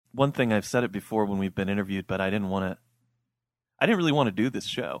one thing, I've said it before when we've been interviewed, but I didn't really want to do this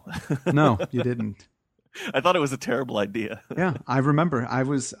show. No, you didn't. I thought it was a terrible idea. Yeah, I remember. I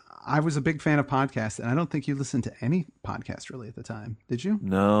was a big fan of podcasts, and I don't think you listened to any podcast really at the time. Did you?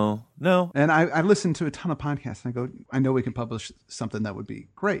 No. And I listened to a ton of podcasts, and I go, I know we can publish something that would be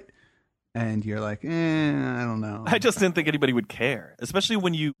great. And you're like, I don't know. I just didn't think anybody would care, especially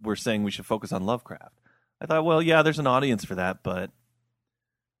when you were saying we should focus on Lovecraft. I thought, well, yeah, there's an audience for that, but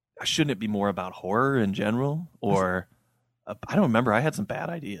shouldn't it be more about horror in general? Or I don't remember. I had some bad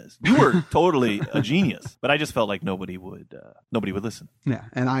ideas. You were totally a genius, but I just felt like nobody would listen. Yeah,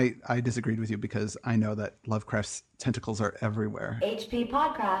 and I disagreed with you because I know that Lovecraft's tentacles are everywhere.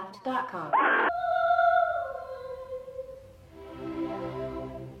 hppodcraft.com.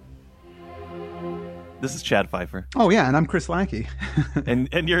 This is Chad Pfeiffer. Oh, yeah, and I'm Chris Lackey. and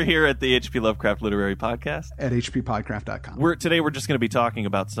you're here at the HP Lovecraft Literary Podcast. At hppodcraft.com. Today we're just going to be talking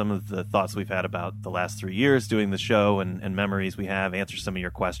about some of the thoughts we've had about the last 3 years doing the show and memories we have, answer some of your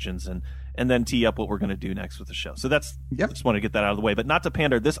questions, and then tee up what we're going to do next with the show. So that's, just want to get that out of the way. But not to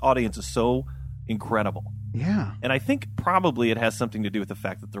pander, this audience is so incredible. Yeah. And I think probably it has something to do with the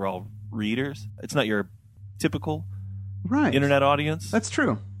fact that they're all readers. It's not your typical internet audience. That's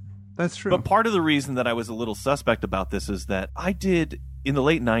true. That's true. But part of the reason that I was a little suspect about this is that I did, in the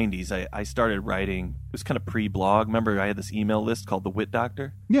late 90s, I started writing, it was kind of pre-blog. Remember, I had this email list called The Wit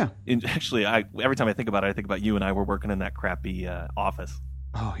Doctor? Yeah. Actually, every time I think about it, I think about you and I were working in that crappy office.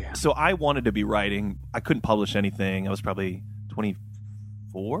 Oh, yeah. So I wanted to be writing. I couldn't publish anything. I was probably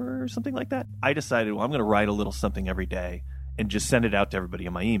 24 or something like that. I decided, well, I'm going to write a little something every day and just send it out to everybody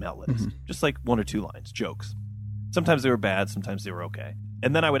on my email list. Just like 1 or 2 lines, jokes. Sometimes they were bad, sometimes they were okay.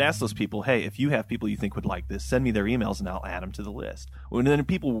 And then I would ask those people, hey, if you have people you think would like this, send me their emails and I'll add them to the list. And then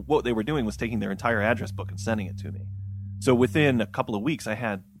people, what they were doing was taking their entire address book and sending it to me. So within a couple of weeks, I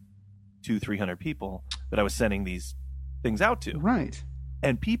had 200-300 people that I was sending these things out to. Right.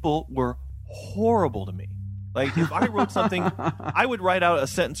 And people were horrible to me. Like, if I wrote something, I would write out a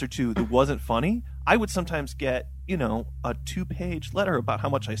sentence or two that wasn't funny. I would sometimes get, a 2-page letter about how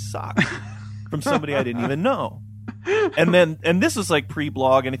much I sucked from somebody I didn't even know. And this is like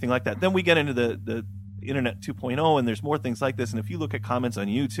pre-blog, anything like that. Then we get into the internet 2.0, and there's more things like this. And if you look at comments on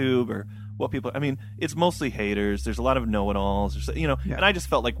YouTube or what people, it's mostly haters. There's a lot of know-it-alls, and I just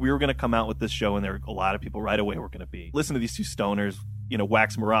felt like we were going to come out with this show, and there were a lot of people right away were going to be listen to these two stoners,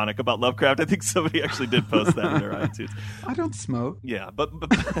 wax moronic about Lovecraft. I think somebody actually did post that in their iTunes. I don't smoke. Yeah, but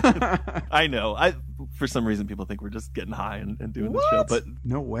I know. For some reason, people think we're just getting high and doing the show. But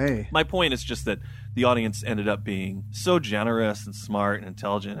no way. My point is just that the audience ended up being so generous and smart and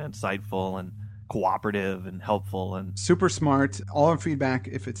intelligent and insightful and cooperative and helpful and super smart. All our feedback,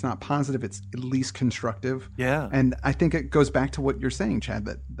 if it's not positive, it's at least constructive. Yeah. And I think it goes back to what you're saying, Chad,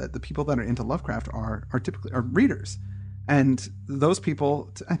 that the people that are into Lovecraft are typically readers. And those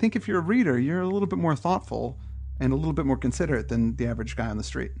people, I think if you're a reader, you're a little bit more thoughtful and a little bit more considerate than the average guy on the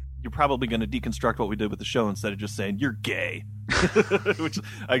street. You're probably going to deconstruct what we did with the show instead of just saying, you're gay, which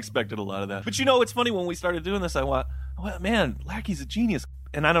I expected a lot of that. But it's funny, when we started doing this, I thought, well, man, Lackey's a genius.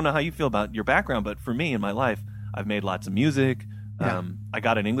 And I don't know how you feel about your background, but for me in my life, I've made lots of music. Yeah. I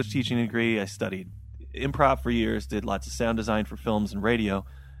got an English teaching degree. I studied improv for years, did lots of sound design for films and radio.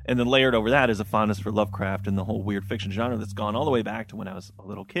 And then layered over that is a fondness for Lovecraft and the whole weird fiction genre that's gone all the way back to when I was a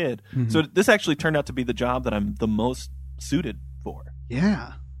little kid. Mm-hmm. So this actually turned out to be the job that I'm the most suited for.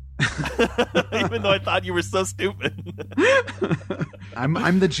 Yeah. Even though I thought you were so stupid.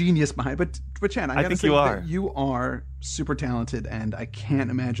 I'm the genius behind, but Chad, I think you are. You are super talented, and I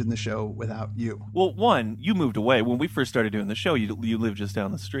can't imagine the show without you. Well, one, you moved away when we first started doing the show. You lived just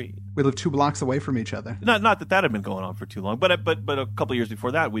down the street. We lived 2 blocks away from each other. Not that had been going on for too long, but a couple of years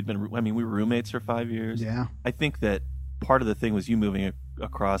before that, we were roommates for 5 years. Yeah, I think that part of the thing was you moving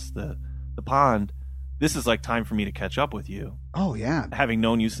across the pond. This is like time for me to catch up with you. Oh, yeah. Having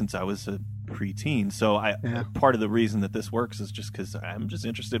known you since I was a preteen. So part of the reason that this works is just because I'm just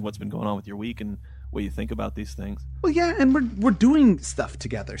interested in what's been going on with your week and what you think about these things. Well, yeah, and we're doing stuff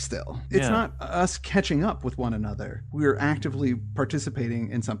together still. It's not us catching up with one another. We're actively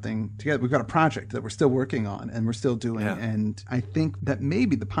participating in something together. We've got a project that we're still working on and we're still doing. Yeah. And I think that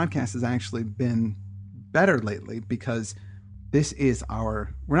maybe the podcast has actually been better lately because this is we're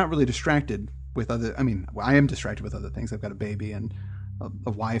not really distracted with I am distracted with other things. I've got a baby and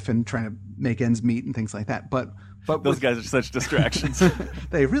a wife and trying to make ends meet and things like that. But those guys are such distractions.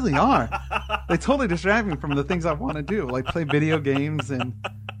 They really are. They totally distract me from the things I want to do, like play video games and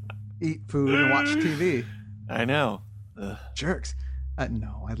eat food and watch TV. I know. Jerks.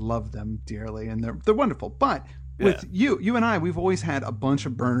 No, I love them dearly and they're wonderful. But with you and I, we've always had a bunch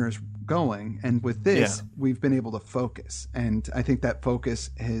of burners going, and with this, we've been able to focus. And I think that focus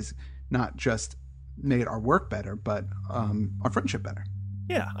has not just made our work better, but our friendship better.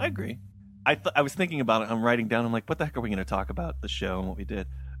 Yeah, I agree. I was thinking about it. I'm writing down. I'm like, what the heck are we going to talk about the show and what we did?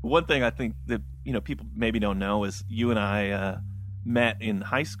 One thing I think that people maybe don't know is you and I met in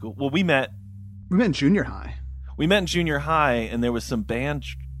high school. Well, we met in junior high. We met in junior high, and there was some band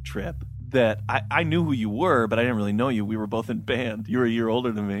trip that I knew who you were, but I didn't really know you. We were both in band. You were a year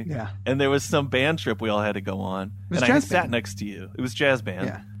older than me. Yeah. And there was some band trip we all had to go on. And I sat next to you. It was jazz band.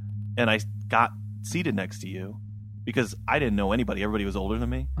 Yeah. And I got seated next to you because I didn't know anybody. Everybody was older than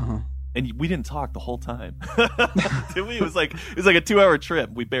me. Uh-huh. And we didn't talk the whole time. To me, it was like a 2-hour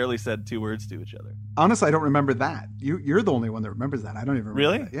trip. We barely said 2 words to each other. Honestly, I don't remember that. You're the only one that remembers that. I don't even remember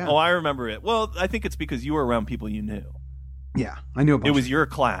Really? that. Yeah. Oh, I remember it. Well, I think it's because you were around people you knew. Yeah, I knew a bunch. It was your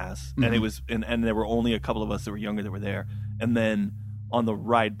class, and it was, and there were only a couple of us that were younger that were there. And then on the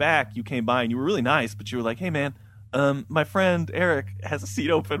ride back, you came by and you were really nice, but you were like, "Hey, man, my friend Eric has a seat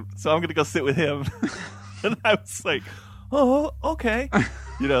open, so I'm going to go sit with him." And I was like, "Oh, okay."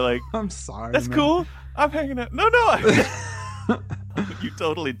 Like, I'm sorry. That's man. cool. I'm hanging out. No. You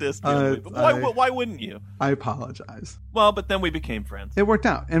totally dissed me. Why wouldn't you? I apologize. Well, but then we became friends. It worked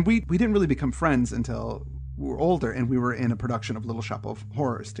out, and we didn't really become friends until we were older, and we were in a production of Little Shop of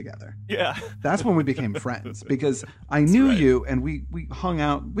Horrors together. Yeah. That's when we became friends, because I knew you, and we hung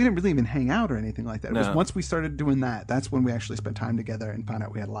out. We didn't really even hang out or anything like that. It was once we started doing that, that's when we actually spent time together and found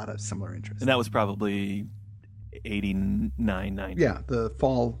out we had a lot of similar interests. And that was probably 89, 90. Yeah, the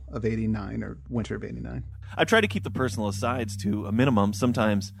fall of 89 or winter of 89. I try to keep the personal asides to a minimum.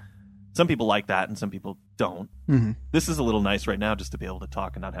 Sometimes some people like that and some people don't. Mm-hmm. This is a little nice right now just to be able to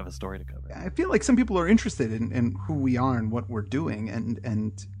talk and not have a story to cover. I feel like some people are interested in who we are and what we're doing,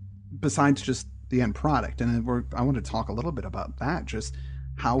 and besides just the end product. And I want to talk a little bit about that, just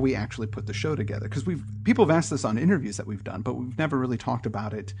how we actually put the show together. Because people have asked us on interviews that we've done, but we've never really talked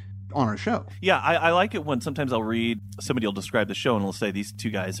about it on our show. Yeah, I like it when sometimes I'll read, somebody will describe the show and will say these two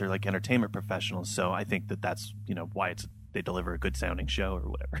guys are like entertainment professionals. So I think that's why they deliver a good sounding show or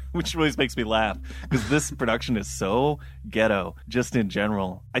whatever, which always makes me laugh because this production is so ghetto just in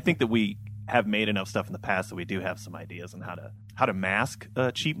general. I think that we have made enough stuff in the past that we do have some ideas on how to mask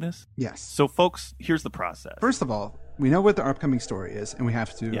cheapness. Yes. So folks, here's the process. First of all, we know what the upcoming story is, and we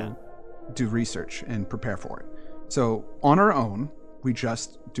have to do research and prepare for it. So on our own, we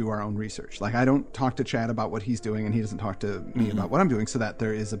just do our own research. Like, I don't talk to Chad about what he's doing, and he doesn't talk to me about what I'm doing, so that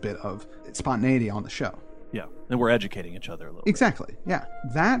there is a bit of spontaneity on the show. Yeah, and we're educating each other a little Exactly, yeah.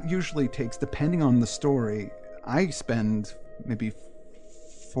 That usually takes, depending on the story, I spend maybe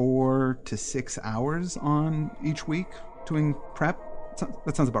 4 to 6 hours on each week doing prep.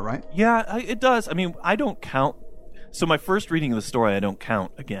 That sounds about right. Yeah, it does. I mean, I don't count. So my first reading of the story, I don't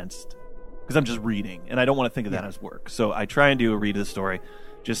count against, because I'm just reading, and I don't want to think of that as work. So I try and do a read of the story.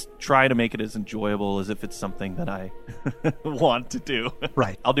 Just try to make it as enjoyable as if it's something that I want to do.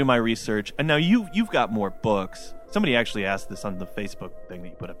 Right. I'll do my research. And now you've got more books. Somebody actually asked this on the Facebook thing that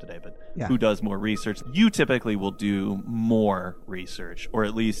you put up today, but who does more research? You typically will do more research, or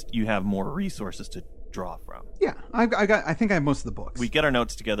at least you have more resources to draw from. Yeah, I think I have most of the books. We get our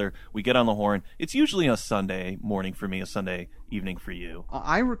notes together. We get on the horn. It's usually a Sunday morning for me, a Sunday evening for you.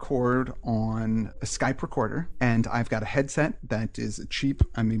 I record on a Skype recorder, and I've got a headset that is cheap.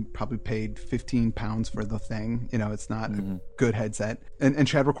 I mean, probably paid £15 for the thing. It's not a good headset. And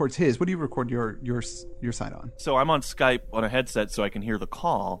Chad records his. What do you record your side on? So I'm on Skype on a headset so I can hear the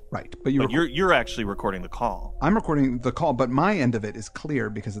call. Right, but you're actually recording the call. I'm recording the call, but my end of it is clear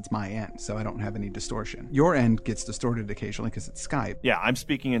because it's my end, so I don't have any distortion. Your end gets distorted occasionally because it's Skype. Yeah, I'm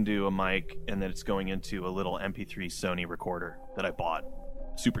speaking into a mic, and then it's going into a little MP3 Sony recorder that I bought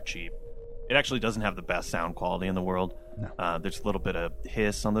super cheap. It actually doesn't have the best sound quality in the world. No. There's a little bit of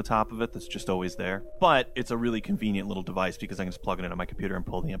hiss on the top of it that's just always there. But it's a really convenient little device because I can just plug it into my computer and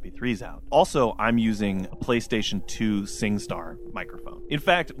pull the MP3s out. Also, I'm using a PlayStation 2 SingStar microphone. In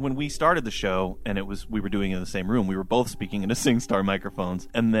fact, when we started the show and we were doing it in the same room, we were both speaking into SingStar microphones,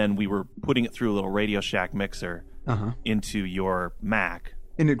 and then we were putting it through a little Radio Shack mixer into your Mac.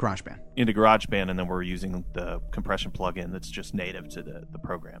 Into GarageBand, and then we're using the compression plugin that's just native to the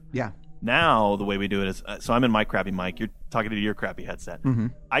program. Yeah. Now, the way we do it is, so I'm in my crappy mic, you're talking to your crappy headset. Mm-hmm.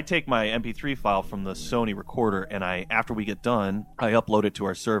 I take my MP3 file from the Sony recorder, and after we get done, I upload it to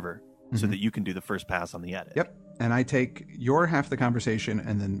our server so that you can do the first pass on the edit. Yep. And I take your half of the conversation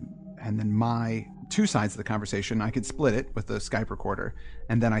and then my 2 sides of the conversation. I could split it with the Skype recorder,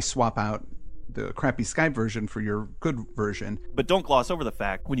 and then I swap out the crappy Skype version for your good version. But don't gloss over the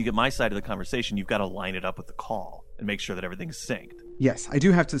fact, when you get my side of the conversation, you've got to line it up with the call and make sure that everything's synced. Yes, I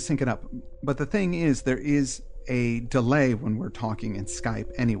do have to sync it up. But the thing is, there is a delay when we're talking in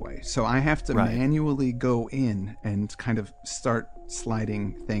Skype anyway. So I have to manually go in and kind of start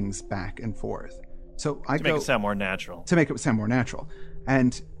sliding things back and forth. So I to make it sound more natural. To make it sound more natural.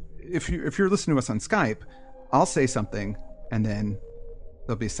 And if you're listening to us on Skype, I'll say something and then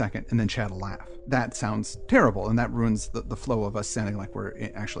there'll be a second and then Chad will laugh. That sounds terrible, and that ruins the flow of us sounding like we're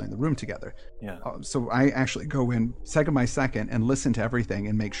actually in the room together. Yeah. So I actually go in second by second and listen to everything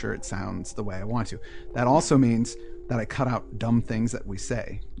and make sure it sounds the way I want to. That also means that I cut out dumb things that we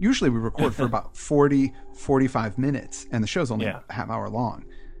say. Usually we record for about 45 minutes, and the show's only a half hour long.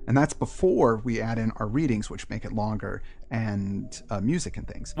 And that's before we add in our readings, which make it longer, and music and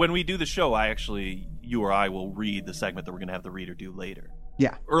things. When we do the show, you or I will read the segment that we're going to have the reader do later.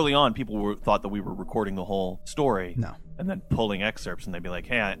 Yeah. Early on, people thought that we were recording the whole story. No. And then pulling excerpts, and they'd be like,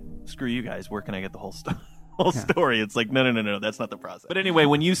 hey, screw you guys. Where can I get the whole story? Story. It's like, no, that's not the process. But anyway,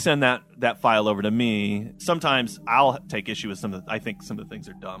 when you send that file over to me, sometimes I'll take issue with I think some of the things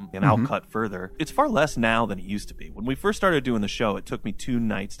are dumb, and I'll cut further. It's far less now than it used to be. When we first started doing the show, it took me 2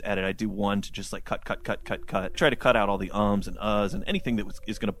 nights to edit. I'd do one to just like cut. Try to cut out all the ums and uhs and anything that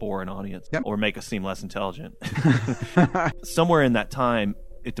is going to bore an audience or make us seem less intelligent. Somewhere in that time,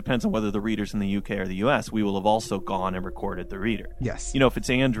 it depends on whether the reader's in the UK or the US, we will have also gone and recorded the reader. Yes. If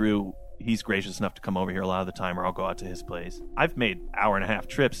it's Andrew, he's gracious enough to come over here a lot of the time, or I'll go out to his place. I've made hour-and-a-half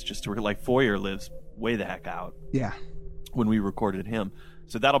trips just to like Foyer lives way the heck out. Yeah. When we recorded him.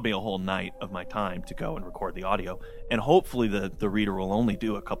 So that'll be a whole night of my time to go and record the audio. And hopefully the reader will only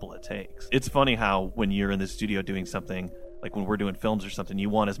do a couple of takes. It's funny how when you're in the studio doing something, like when we're doing films or something,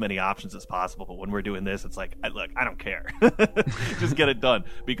 you want as many options as possible. But when we're doing this, it's like, look, I don't care. Just get it done.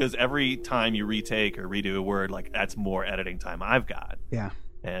 Because every time you retake or redo a word, like that's more editing time I've got. Yeah.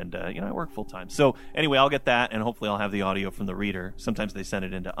 And, I work full time. So anyway, I'll get that, and hopefully I'll have the audio from the reader. Sometimes they send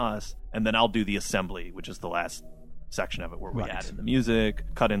it into us, and then I'll do the assembly, which is the last section of it where we add in the music,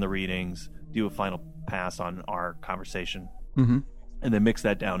 cut in the readings, do a final pass on our conversation, and then mix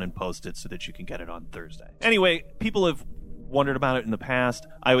that down and post it so that you can get it on Thursday. Anyway, people have wondered about it in the past.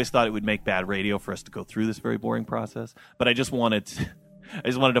 I always thought it would make bad radio for us to go through this very boring process, but I just wanted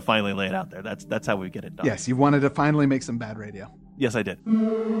to finally lay it out there. That's how we get it done. Yes, you wanted to finally make some bad radio. Yes, I did.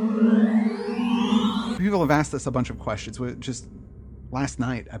 People have asked us a bunch of questions. Just last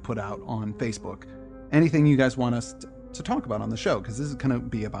night I put out on Facebook anything you guys want us to talk about on the show, because this is going to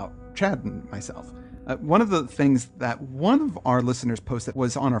be about Chad and myself. One of the things that one of our listeners posted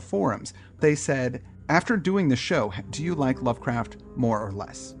was on our forums. They said, after doing the show, do you like Lovecraft more or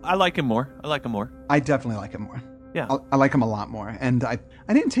less? I like him more. I definitely like him more. Yeah. I like him a lot more. And I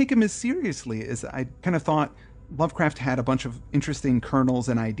didn't take him as seriously as I kind of thought. Lovecraft had a bunch of interesting kernels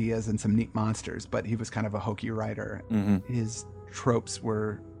and ideas and some neat monsters, but he was kind of a hokey writer. His tropes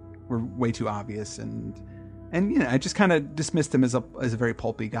were way too obvious, and I just kind of dismissed him as a very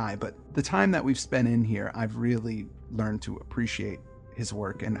pulpy guy. But the time that we've spent in here, I've really learned to appreciate his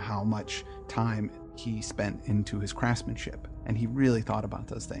work and how much time he spent into his craftsmanship, and he really thought about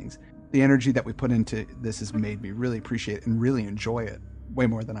those things. The energy that we put into this has made me really appreciate it and really enjoy it way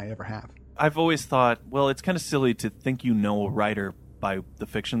more than I ever have. I've always thought, well, it's kind of silly to think you know a writer by the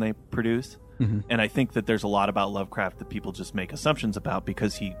fiction they produce. And I think that there's a lot about Lovecraft that people just make assumptions about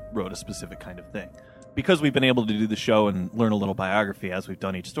because he wrote a specific kind of thing. Because we've been able to do the show and learn a little biography as we've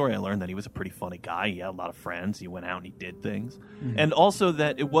done each story, I learned that he was a pretty funny guy. He had a lot of friends. He went out and he did things. And also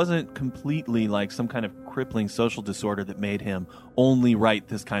that it wasn't completely like some kind of crippling social disorder that made him only write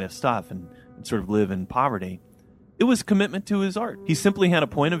this kind of stuff and sort of live in poverty. It was commitment to his art. He simply had a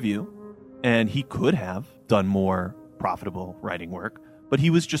point of view, and he could have done more profitable writing work, but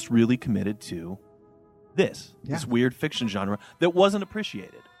he was just really committed to this weird fiction genre that wasn't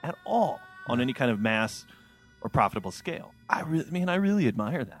appreciated at all on any kind of mass or profitable scale. I really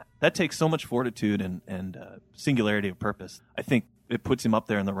admire that. That takes so much fortitude and singularity of purpose. I think it puts him up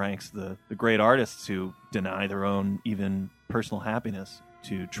there in the ranks of the great artists who deny their own even personal happiness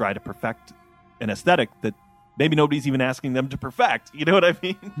to try to perfect an aesthetic that maybe nobody's even asking them to perfect. You know what I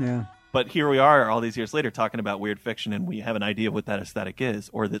mean? Yeah. But here we are all these years later talking about weird fiction, and we have an idea of what that aesthetic is,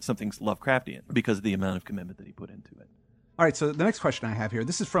 or that something's Lovecraftian because of the amount of commitment that he put into it. All right, so the next question I have here,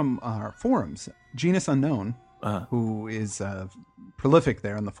 this is from our forums. Genus Unknown, who is prolific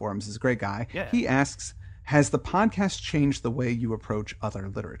there on the forums, is a great guy. Yeah. He asks, has the podcast changed the way you approach other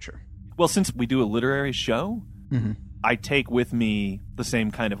literature? Well, since we do a literary show, I take with me the same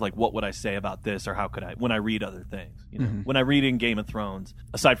kind of like, what would I say about this, or how could I, when I read other things, you know, when I read in Game of Thrones,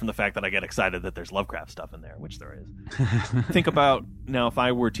 aside from the fact that I get excited that there's Lovecraft stuff in there, which there is. Think about now, if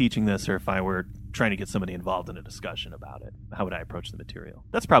I were teaching this, or if I were trying to get somebody involved in a discussion about it, how would I approach the material?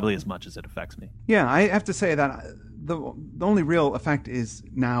 That's probably as much as it affects me. Yeah, I have to say that the only real effect is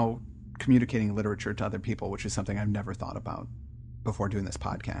now communicating literature to other people, which is something I've never thought about before doing this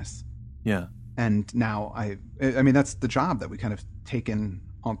podcast. Yeah. And now I mean, that's the job that we kind of taken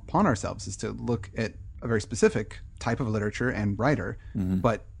upon ourselves, is to look at a very specific type of literature and writer,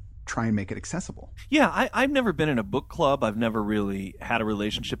 but try and make it accessible. Yeah, I've never been in a book club. I've never really had a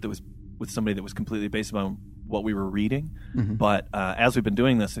relationship that was with somebody that was completely based on what we were reading. But as we've been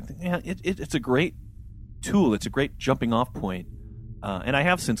doing this, I think, it's a great tool. It's a great jumping off point. And I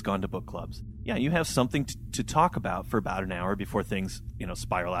have since gone to book clubs. Yeah, you have something to talk about for about an hour before things,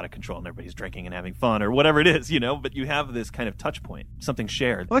 spiral out of control and everybody's drinking and having fun or whatever it is, but you have this kind of touch point, something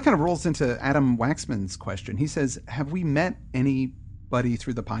shared. Well, that kind of rolls into Adam Waxman's question. He says, have we met anybody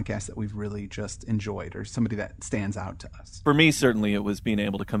through the podcast that we've really just enjoyed, or somebody that stands out to us? For me, certainly it was being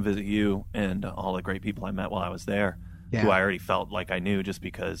able to come visit you and all the great people I met while I was there, who I already felt like I knew just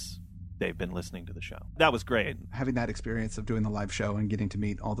because they've been listening to the show. That was great. Having that experience of doing the live show and getting to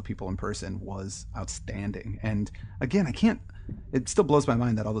meet all the people in person was outstanding. And again, it still blows my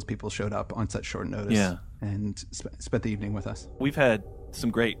mind that all those people showed up on such short notice and spent the evening with us. We've had some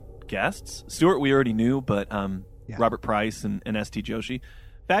great guests. Stuart, we already knew, but Robert Price and S.T. Joshi.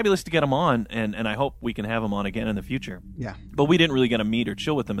 Fabulous to get them on, and I hope we can have them on again in the future. Yeah. But we didn't really get to meet or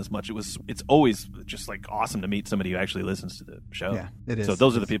chill with them as much. It's always just like awesome to meet somebody who actually listens to the show. Yeah, it is. So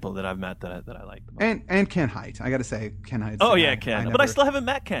those are the people that I've met that I like the most. And Ken Hite. I got to say, Ken Hite. Oh yeah, Ken. But I still haven't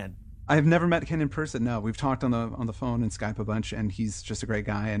met Ken. I've never met Ken in person. No, we've talked on the phone and Skype a bunch, and he's just a great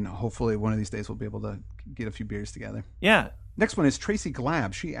guy. And hopefully, one of these days, we'll be able to get a few beers together. Yeah. Next one is Tracy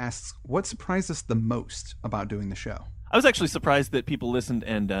Glab. She asks, "What surprised us the most about doing the show?" I was actually surprised that people listened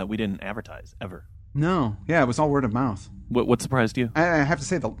and we didn't advertise ever. No. Yeah, it was all word of mouth. What surprised you? I have to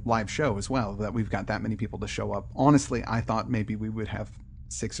say the live show as well, that we've got that many people to show up. Honestly, I thought maybe we would have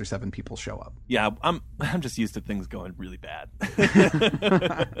 6 or 7 people show up. Yeah, I'm just used to things going really bad.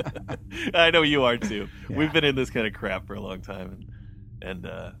 I know you are too. Yeah. We've been in this kind of crap for a long time, and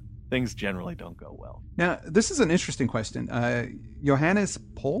things generally don't go well. Now, this is an interesting question. Johannes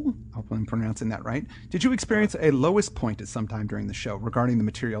Pohl, I hope I'm pronouncing that right. Did you experience a lowest point at some time during the show regarding the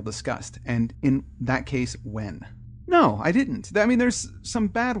material discussed? And in that case, when? No, I didn't. I mean, there's some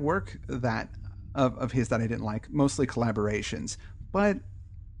bad work of his that I didn't like, mostly collaborations. But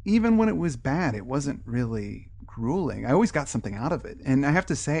even when it was bad, it wasn't really grueling. I always got something out of it. And I have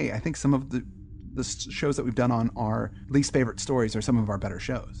to say, I think some of the shows that we've done on our least favorite stories are some of our better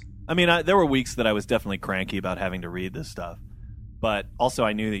shows. I mean, there were weeks that I was definitely cranky about having to read this stuff, but also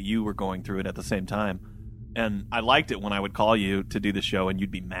I knew that you were going through it at the same time, and I liked it when I would call you to do the show and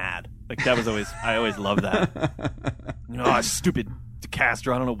you'd be mad. Like, that was I always loved that. Stupid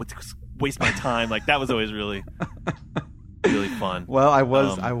caster, I don't know what to waste my time. Like, that was always really, really fun. Well, I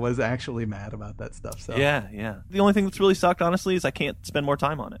was actually mad about that stuff. So yeah. The only thing that's really sucked, honestly, is I can't spend more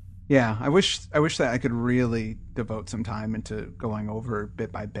time on it. Yeah, I wish that I could really devote some time into going over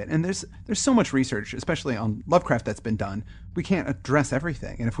bit by bit. And there's so much research, especially on Lovecraft, that's been done. We can't address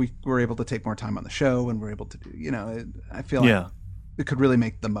everything. And if we were able to take more time on the show and we're able to do, I feel like it could really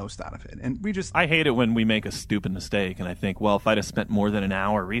make the most out of it. And I hate it when we make a stupid mistake and I think, well, if I'd have spent more than an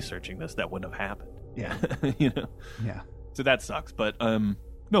hour researching this, that wouldn't have happened. Yeah. Yeah. So that sucks, but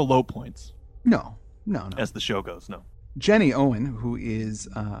no low points. No. As the show goes, no. Jenny Owen, who is,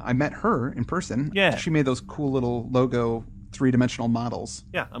 I met her in person. Yeah. She made those cool little logo 3-dimensional models.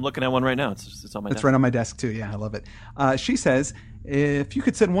 Yeah, I'm looking at one right now. It's on my desk. It's right on my desk, too. Yeah, I love it. She says, if you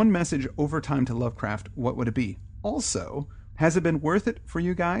could send one message over time to Lovecraft, what would it be? Also, has it been worth it for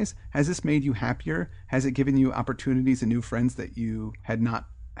you guys? Has this made you happier? Has it given you opportunities and new friends that you had not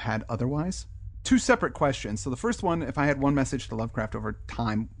had otherwise? 2 separate questions. So the first one, if I had one message to Lovecraft over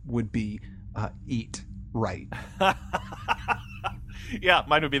time, would be eat right. Yeah,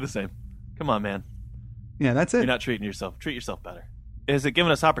 mine would be the same. Come on, man. Yeah, that's it. You're not treating yourself. Treat yourself better. Has it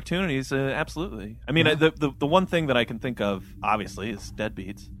given us opportunities? Absolutely. I mean, the one thing that I can think of, obviously, is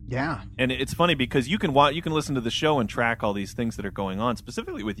Deadbeats. Yeah. And it's funny because you can listen to the show and track all these things that are going on,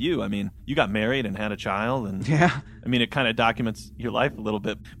 specifically with you. I mean, you got married and had a child. And yeah. I mean, it kind of documents your life a little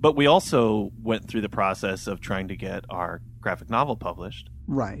bit. But we also went through the process of trying to get our graphic novel published.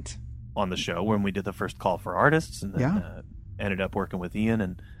 Right. On the show when we did the first call for artists and then ended up working with Ian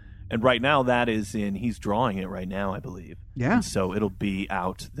and And right now he's drawing it right now, I believe. Yeah. And so it'll be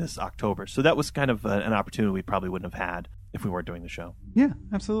out this October. So that was kind of an opportunity we probably wouldn't have had if we weren't doing the show. Yeah,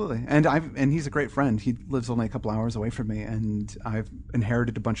 absolutely. And he's a great friend. He lives only a couple hours away from me, and I've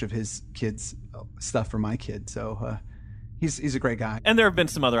inherited a bunch of his kids' stuff for my kid. So he's a great guy. And there have been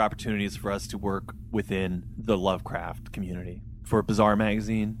some other opportunities for us to work within the Lovecraft community. For Bizarre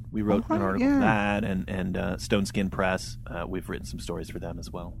Magazine, we wrote an article for that, and Stone Skin Press, we've written some stories for them as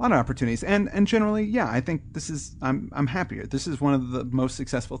well. A lot of opportunities, and generally, yeah, I think I'm happier. This is one of the most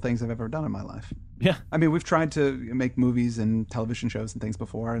successful things I've ever done in my life. Yeah, I mean, we've tried to make movies and television shows and things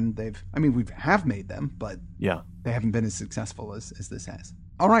before, and we have made them, but they haven't been as successful as this has.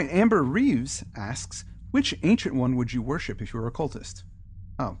 All right, Amber Reeves asks, which ancient one would you worship if you were a cultist?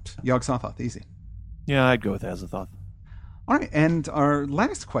 Oh, Yog-Sothoth, easy. Yeah, I'd go with Azathoth. All right, and our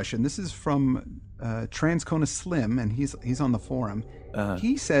last question. This is from Transcona Slim, and he's on the forum.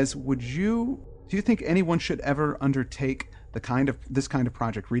 He says, do you think anyone should ever undertake this kind of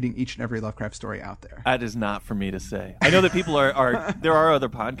project, reading each and every Lovecraft story out there? That is not for me to say. I know that people are there are other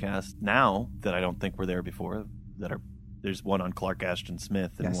podcasts now that I don't think were there before that are. There's one on Clark Ashton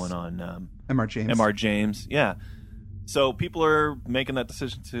Smith and one on M.R. James. M.R. James, yeah. So people are making that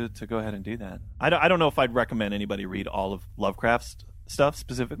decision to go ahead and do that. I don't know if I'd recommend anybody read all of Lovecraft's stuff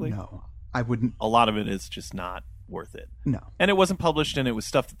specifically. No, I wouldn't. A lot of it is just not worth it. No. And it wasn't published, and it was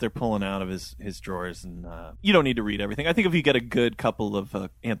stuff that they're pulling out of his drawers, and you don't need to read everything. I think if you get a good couple of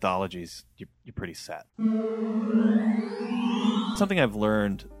anthologies, you're pretty set. Something I've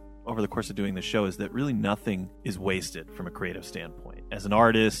learned over the course of doing the show is that really nothing is wasted from a creative standpoint. As an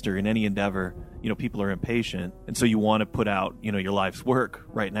artist or in any endeavor, people are impatient, and so you want to put out, your life's work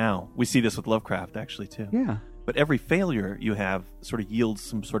right now. We see this with Lovecraft, actually, too. Yeah. But every failure you have sort of yields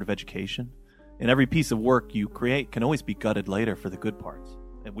some sort of education, and every piece of work you create can always be gutted later for the good parts.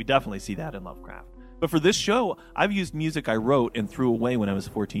 And we definitely see that in Lovecraft. But for this show, I've used music I wrote and threw away when I was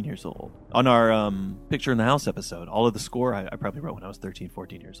 14 years old. On our Picture in the House episode, all of the score I probably wrote when I was 13,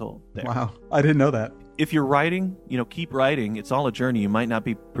 14 years old. There. Wow. I didn't know that. If you're writing, keep writing. It's all a journey. You might not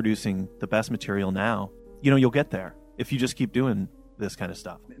be producing the best material now. You'll get there if you just keep doing this kind of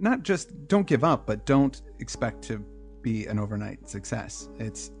stuff. Not just don't give up, but don't expect to be an overnight success.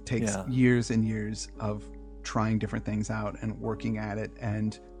 It takes years and years of trying different things out and working at it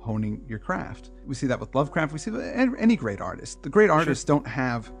and honing your craft. We see that with Lovecraft. We see that with any great artist. The great artists don't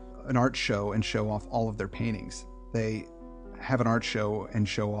have an art show and show off all of their paintings. They have an art show and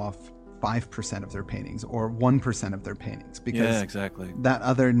show off 5% of their paintings or 1% of their paintings, because exactly. that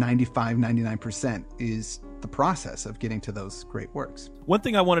other 95, 99% is the process of getting to those great works. One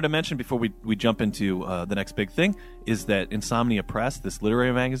thing I wanted to mention before we jump into the next big thing is that Insomnia Press, this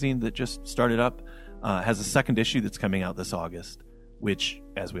literary magazine that just started up, has a second issue that's coming out this August, which,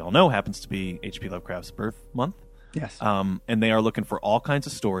 as we all know, happens to be H.P. Lovecraft's birth month. Yes. And they are looking for all kinds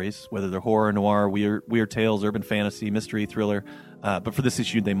of stories, whether they're horror, noir, weird tales, urban fantasy, mystery, thriller. But for this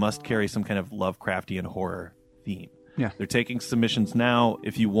issue, they must carry some kind of Lovecraftian horror theme. Yeah. They're taking submissions now.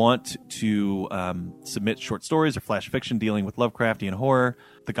 If you want to submit short stories or flash fiction dealing with Lovecraftian horror,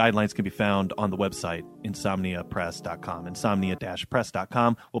 the guidelines can be found on the website, insomniapress.com,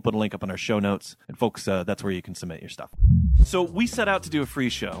 insomnia-press.com. We'll put a link up on our show notes. And folks, that's where you can submit your stuff. So we set out to do a free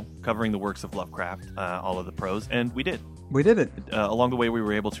show covering the works of Lovecraft, all of the prose, and we did. We did it. Along the way, we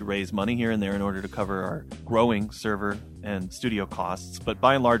were able to raise money here and there in order to cover our growing server and studio costs, but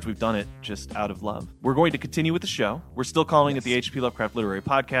by and large, we've done it just out of love. We're going to continue with the show. We're still calling it the H.P. Lovecraft Literary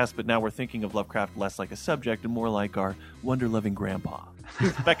Podcast, but now we're thinking of Lovecraft less like a subject and more like our wonder-loving grandpa,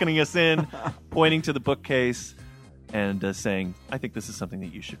 who's beckoning us in, pointing to the bookcase, and saying, I think this is something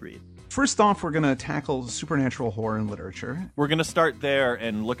that you should read. First off, we're going to tackle supernatural horror and literature. We're going to start there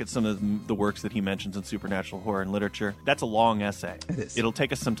and look at some of the works that he mentions in supernatural horror and literature. That's a long essay. It is. It'll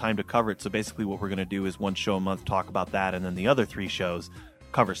take us some time to cover it, so basically what we're going to do is one show a month talk about that, and then the other 3 shows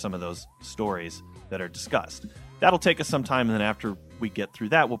cover some of those stories that are discussed. That'll take us some time, and then after we get through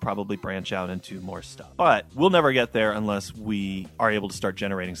that, we'll probably branch out into more stuff. But we'll never get there unless we are able to start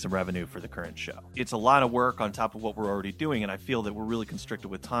generating some revenue for the current show. It's a lot of work on top of what we're already doing, and I feel that we're really constricted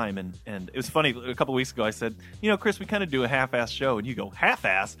with time. And it was funny, a couple weeks ago I said, Chris, we kind of do a half-ass show, and you go,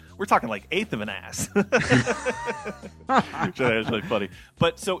 half-ass? We're talking like eighth of an ass. Which is really funny.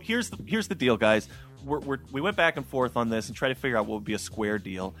 But so here's the deal, guys. We went back and forth on this and tried to figure out what would be a square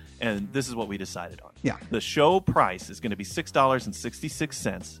deal, and this is what we decided on. Yeah. The show price is going to be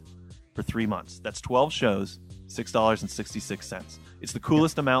 $6.66 for 3 months. That's 12 shows, $6.66. It's the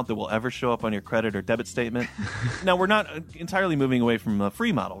coolest amount that will ever show up on your credit or debit statement. Now, we're not entirely moving away from a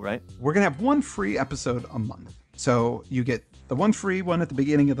free model, right? We're going to have one free episode a month. So you get the one free one at the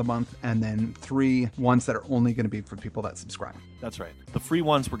beginning of the month, and then 3 ones that are only going to be for people that subscribe. That's right. The free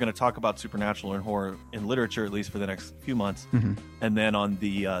ones, we're going to talk about supernatural and horror in literature, at least for the next few months. Mm-hmm. And then on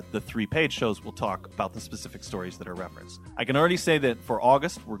the 3-page shows, we'll talk about the specific stories that are referenced. I can already say that for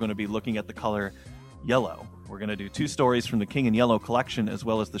August, we're going to be looking at the color yellow. We're going to do 2 stories from the King in Yellow collection, as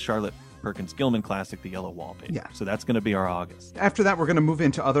well as the Charlotte Perkins Gilman classic, The Yellow Wallpaper. Yeah. So that's going to be our August. After that, we're going to move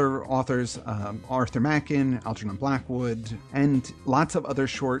into other authors, Arthur Machen, Algernon Blackwood, and lots of other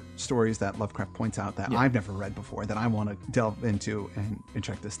short stories that Lovecraft points out that I've never read before that I want to delve into and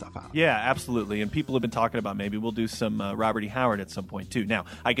check this stuff out. Yeah, absolutely. And people have been talking about maybe we'll do some Robert E. Howard at some point, too. Now,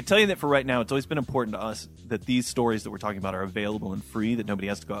 I can tell you that for right now, it's always been important to us that these stories that we're talking about are available and free, that nobody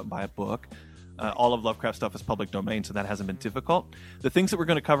has to go out and buy a book. All of Lovecraft stuff is public domain, so that hasn't been difficult. The things that we're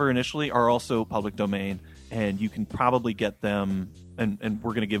going to cover initially are also public domain, and you can probably get them, and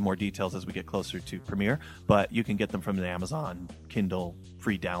we're going to give more details as we get closer to premiere, but you can get them from the Amazon Kindle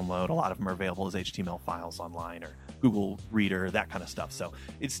free download. A lot of them are available as HTML files online or Google Reader, that kind of stuff. So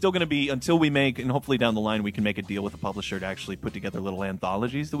it's still going to be, until we make, and hopefully down the line we can make a deal with a publisher to actually put together little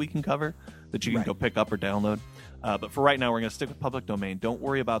anthologies that we can cover, that you can go pick up or download. But for right now, we're going to stick with public domain. Don't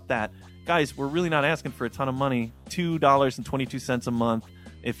worry about that. Guys, we're really not asking for a ton of money. $2.22 a month.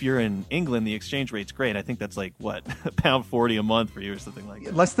 If you're in England, the exchange rate's great. I think that's like, what, £1.40 a month for you or something like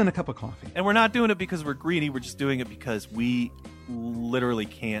that. Less than a cup of coffee. And we're not doing it because we're greedy. We're just doing it because we literally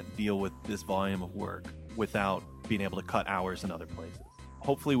can't deal with this volume of work without being able to cut hours in other places.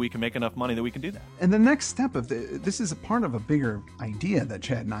 Hopefully we can make enough money that we can do that. And the next step of this is a part of a bigger idea that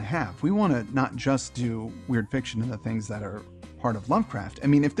Chad and I have. We want to not just do weird fiction and the things that are part of Lovecraft. I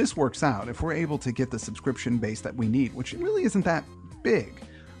mean, if this works out, if we're able to get the subscription base that we need, which really isn't that big,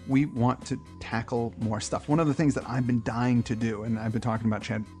 we want to tackle more stuff. One of the things that I've been dying to do, and I've been talking about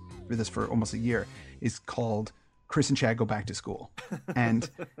Chad for this for almost a year, is called Chris and Chad Go Back to School. And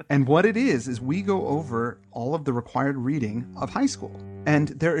what it is we go over all of the required reading of high school. And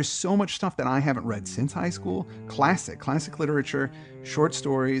there is so much stuff that I haven't read since high school, classic literature, short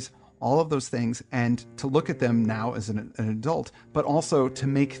stories, all of those things, and to look at them now as an adult, but also to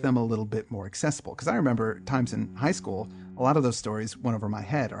make them a little bit more accessible. Because I remember times in high school, a lot of those stories went over my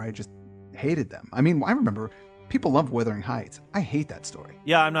head, or I just hated them. I mean, I remember people loved Wuthering Heights. I hate that story.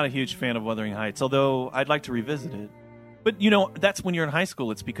 Yeah, I'm not a huge fan of Wuthering Heights, although I'd like to revisit it. But, that's when you're in high school.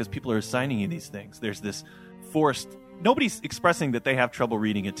 It's because people are assigning you these things. There's this forced... Nobody's expressing that they have trouble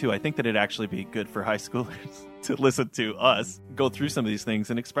reading it, too. I think that it'd actually be good for high schoolers to listen to us go through some of these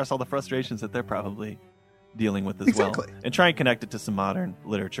things and express all the frustrations that they're probably dealing with as well. And try and connect it to some modern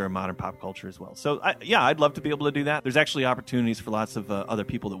literature and modern pop culture as well. So, I'd love to be able to do that. There's actually opportunities for lots of other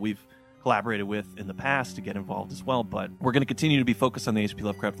people that we've collaborated with in the past to get involved as well, but we're going to continue to be focused on the H.P.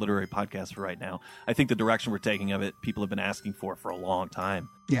 Lovecraft Literary Podcast for right now. I think the direction we're taking of it, people have been asking for a long time.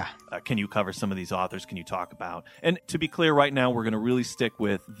 Yeah. Can you cover some of these authors? Can you talk about? And to be clear, right now, we're going to really stick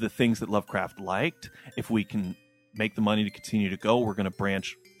with the things that Lovecraft liked. If we can make the money to continue to go, we're going to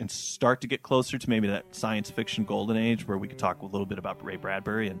branch and start to get closer to maybe that science fiction golden age where we could talk a little bit about Ray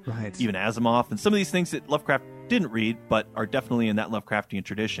Bradbury and even Asimov and some of these things that Lovecraft didn't read but are definitely in that Lovecraftian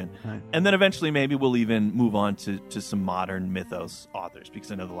tradition. Right. And then eventually maybe we'll even move on to some modern mythos authors,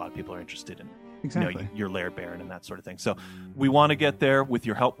 because I know that a lot of people are interested in your Laird Baron and that sort of thing. So we want to get there. With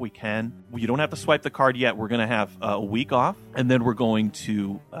your help, we can. You don't have to swipe the card yet. We're going to have a week off, and then we're going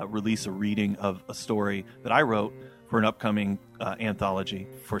to release a reading of a story that I wrote for an upcoming anthology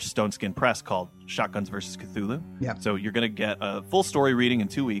for Stone Skin Press called Shotguns vs. Cthulhu. Yeah. So you're going to get a full story reading in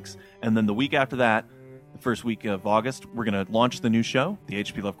 2 weeks, and then the week after that, the first week of August, we're going to launch the new show, the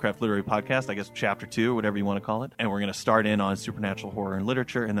H.P. Lovecraft Literary Podcast, I guess Chapter 2, or whatever you want to call it, and we're going to start in on supernatural horror and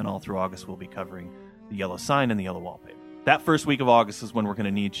literature, and then all through August we'll be covering The Yellow Sign and The Yellow Wallpaper. That first week of August is when we're going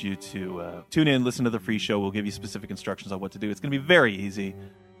to need you to tune in, listen to the free show. We'll give you specific instructions on what to do. It's going to be very easy.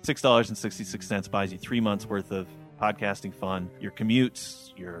 $6.66 buys you 3 months worth of podcasting fun, your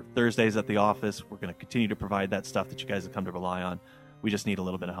commutes, your Thursdays at the office. We're going to continue to provide that stuff that you guys have come to rely on. We just need a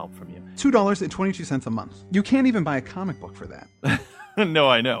little bit of help from you. $2.22 a month. You can't even buy a comic book for that. No,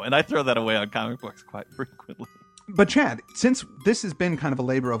 I know. And I throw that away on comic books quite frequently. But Chad, since this has been kind of a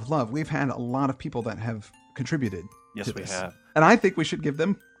labor of love, we've had a lot of people that have contributed to this. Have. And I think we should give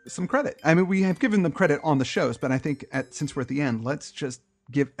them some credit. I mean, we have given them credit on the shows, but I think since we're at the end, let's just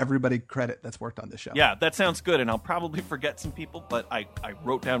give everybody credit that's worked on this show. Yeah, that sounds good, and I'll probably forget some people, but I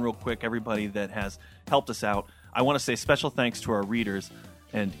wrote down real quick everybody that has helped us out. I want to say special thanks to our readers,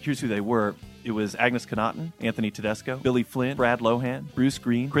 and here's who they were. It was Agnes Connaughton, Anthony Tedesco, Billy Flynn, Brad Lohan, Bruce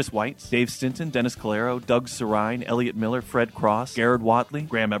Green, Chris Weitz, Dave Stinton, Dennis Calero, Doug Sarine, Elliot Miller, Fred Cross, Garrett Watley,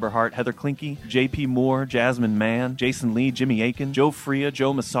 Graham Eberhardt, Heather Klinke, J.P. Moore, Jasmine Mann, Jason Lee, Jimmy Aiken, Joe Freya,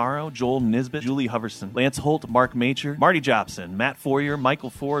 Joe Massaro, Joel Nisbet, Julie Hoverson, Lance Holt, Mark Macher, Marty Jobson, Matt Foyer, Michael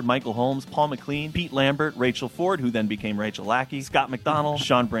Ford, Michael Holmes, Paul McLean, Pete Lambert, Rachel Ford, who then became Rachel Lackey, Scott McDonald,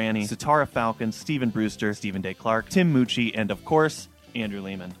 Sean Branny, Satara Falcon, Stephen Brewster, Stephen Day Clark, Tim Mucci, and of course, Andrew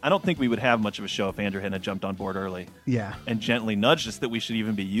Lehman. I don't think we would have much of a show if Andrew hadn't jumped on board early. Yeah. And gently nudged us that we should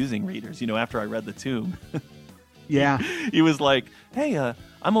even be using readers. After I read The Tomb. Yeah. He was like, hey,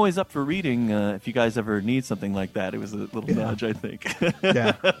 I'm always up for reading if you guys ever need something like that. It was a little nudge, I think.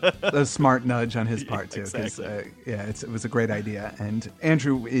 Yeah. A smart nudge on his part, too. Exactly. It was a great idea. And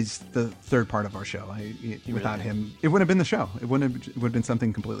Andrew is the third part of our show. Without him, it wouldn't have been the show. It would have been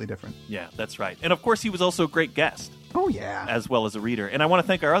something completely different. Yeah, that's right. And of course, he was also a great guest. Oh, yeah. As well as a reader. And I want to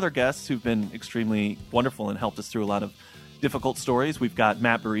thank our other guests who've been extremely wonderful and helped us through a lot of difficult stories. We've got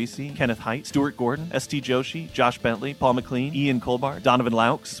Matt Barisi, Kenneth Height, Stuart Gordon, S.T. Joshi, Josh Bentley, Paul McLean, Ian Colbart, Donovan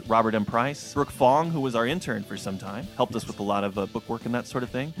Laux, Robert M. Price, Brooke Fong, who was our intern for some time, helped us with a lot of bookwork and that sort of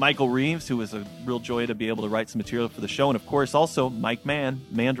thing. Michael Reeves, who was a real joy to be able to write some material for the show. And of course, also Mike Mann,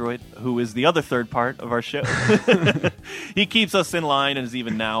 Mandroid, who is the other third part of our show. He keeps us in line and is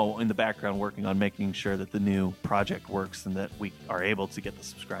even now in the background working on making sure that the new project works and that we are able to get the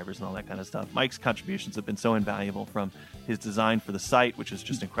subscribers and all that kind of stuff. Mike's contributions have been so invaluable, from his design for the site, which is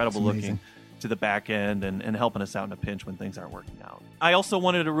just incredible looking, to the back end and helping us out in a pinch when things aren't working out. I also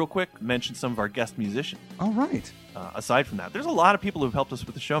wanted to real quick mention some of our guest musicians. All right. Aside from that, there's a lot of people who've helped us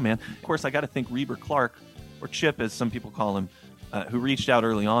with the show, man. Of course, I got to thank Reber Clark, or Chip as some people call him, who reached out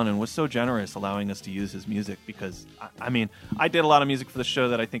early on and was so generous allowing us to use his music, because, I did a lot of music for the show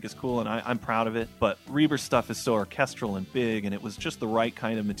that I think is cool, and I'm proud of it, but Reber's stuff is so orchestral and big, and it was just the right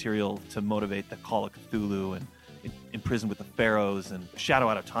kind of material to motivate the Call of Cthulhu and Imprisoned with the Pharaohs and Shadow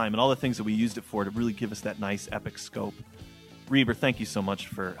Out of Time and all the things that we used it for to really give us that nice epic scope. Reber, thank you so much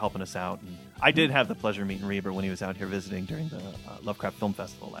for helping us out. And I did have the pleasure of meeting Reber when he was out here visiting during the Lovecraft Film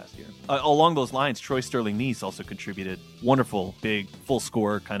Festival last year. Along those lines, Troy Sterling Neese also contributed wonderful, big, full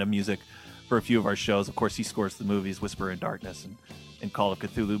score kind of music for a few of our shows. Of course, he scores the movies Whisper in Darkness and Call of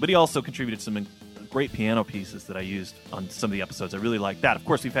Cthulhu, but he also contributed some great piano pieces that I used on some of the episodes. I really like that. Of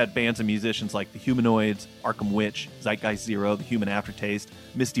course, we've had bands and musicians like the Humanoids, Arkham Witch, Zeitgeist Zero, The Human Aftertaste,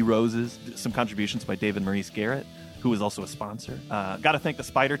 Misty Roses, some contributions by David Maurice Garrett, who was also a sponsor. Got to thank the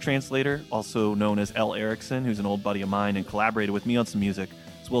Spider Translator, also known as L. Erickson, who's an old buddy of mine and collaborated with me on some music,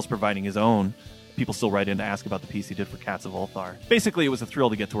 as well as providing his own. People still write in to ask about the piece he did for Cats of Ulthar. Basically, it was a thrill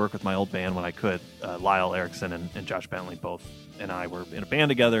to get to work with my old band when I could. Lyle Erickson and Josh Bentley both and I were in a band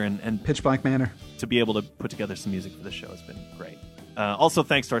together, and Pitch Black Manor. To be able to put together some music for the show has been great. Also,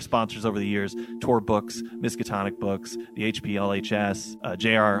 thanks to our sponsors over the years, Tor Books, Miskatonic Books, the HPLHS,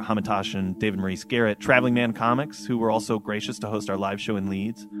 J.R. Hamantash, David Maurice Garrett, Traveling Man Comics, who were also gracious to host our live show in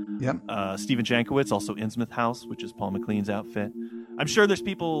Leeds. Yep. Stephen Jankowitz, also Innsmouth House, which is Paul McLean's outfit. I'm sure there's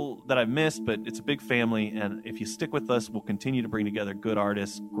people that I've missed, but it's a big family, and if you stick with us, we'll continue to bring together good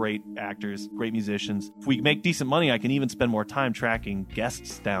artists, great actors, great musicians. If we make decent money, I can even spend more time tracking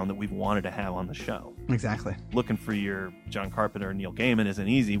guests down that we've wanted to have on the show. Exactly. Looking for your John Carpenter and Neil Gaiman isn't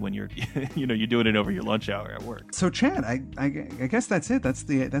easy when you're you're doing it over your lunch hour at work. So Chad, I guess that's it. That's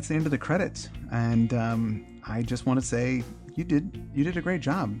the end of the credits, and I just want to say you did a great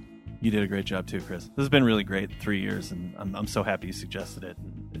job. You did a great job too, Chris. This has been really great 3 years, and I'm so happy you suggested it.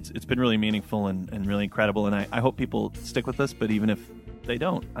 It's been really meaningful and really incredible, and I hope people stick with us, but even if they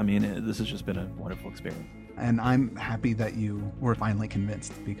don't, this has just been a wonderful experience. And I'm happy that you were finally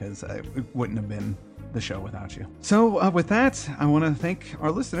convinced, because it wouldn't have been the show without you. So with that, I want to thank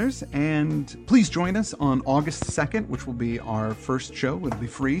our listeners, and please join us on August 2nd, which will be our first show. It'll be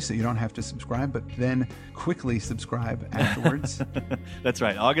free, so you don't have to subscribe, but then quickly subscribe afterwards. That's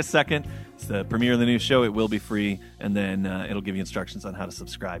right. August 2nd, it's the premiere of the new show. It will be free, and then it'll give you instructions on how to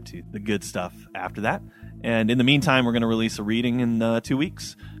subscribe to the good stuff after that. And in the meantime, we're going to release a reading in 2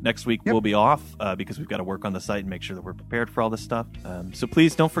 weeks. Next week, We'll be off because we've got to work on the site and make sure that we're prepared for all this stuff. So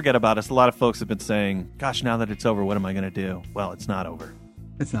please don't forget about us. A lot of folks have been saying, gosh, now that it's over, what am I going to do? Well, it's not over.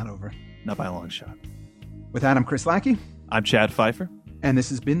 It's not over. Not by a long shot. With that, I'm Chris Lackey. I'm Chad Pfeiffer. And this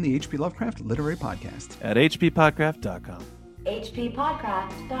has been the H.P. Lovecraft Literary Podcast. At hppodcraft.com.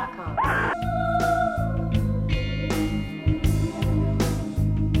 hppodcraft.com.